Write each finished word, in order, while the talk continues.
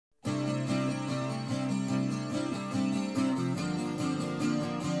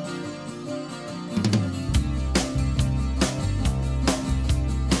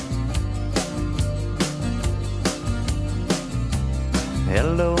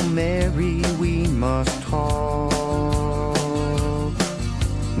Mary, we must talk.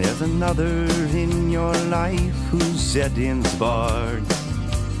 There's another in your life whose settings barred.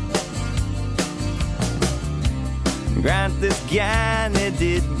 Grant this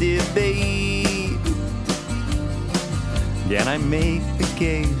candidate debate. Can I make the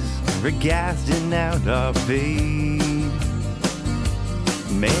case for casting out our faith?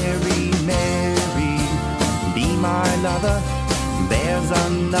 Mary, Mary, be my lover. There's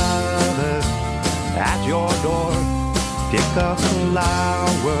another at your door. Pick a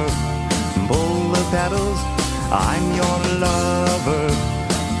flower, pull the petals. I'm your lover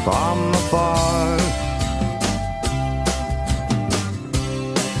from afar.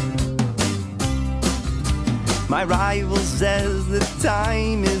 My rival says the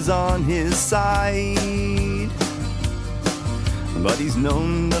time is on his side, but he's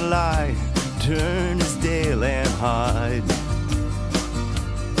known to lie, turn his tail and hide.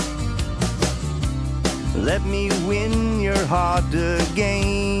 Let me win your heart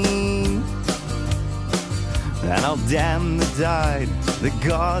again, and I'll dam the tide that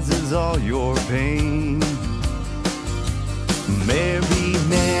causes all your pain. Mary,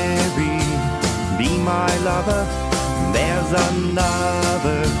 Mary, be my lover. There's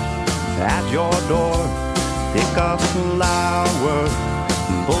another at your door. Pick a flower,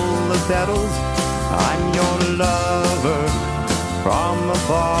 pull the petals. I'm your lover from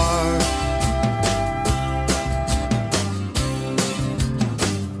afar.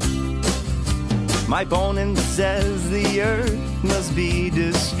 My opponent says the earth must be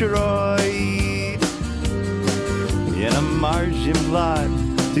destroyed in a Martian plot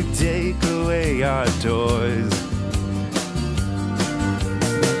to take away our toys.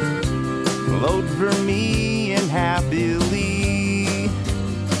 Vote for me and happily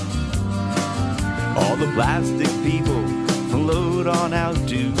all the plastic people float on out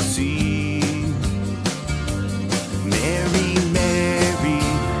to sea. Mary, Mary,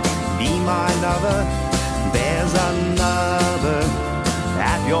 be my lover. There's another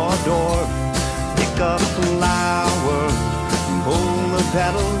at your door. Pick a flower, pull the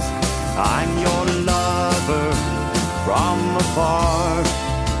petals. I'm your lover from afar.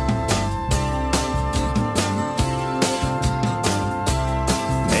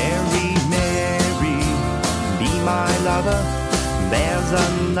 Mary, Mary, be my lover. There's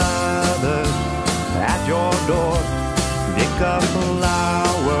another at your door. Pick a flower.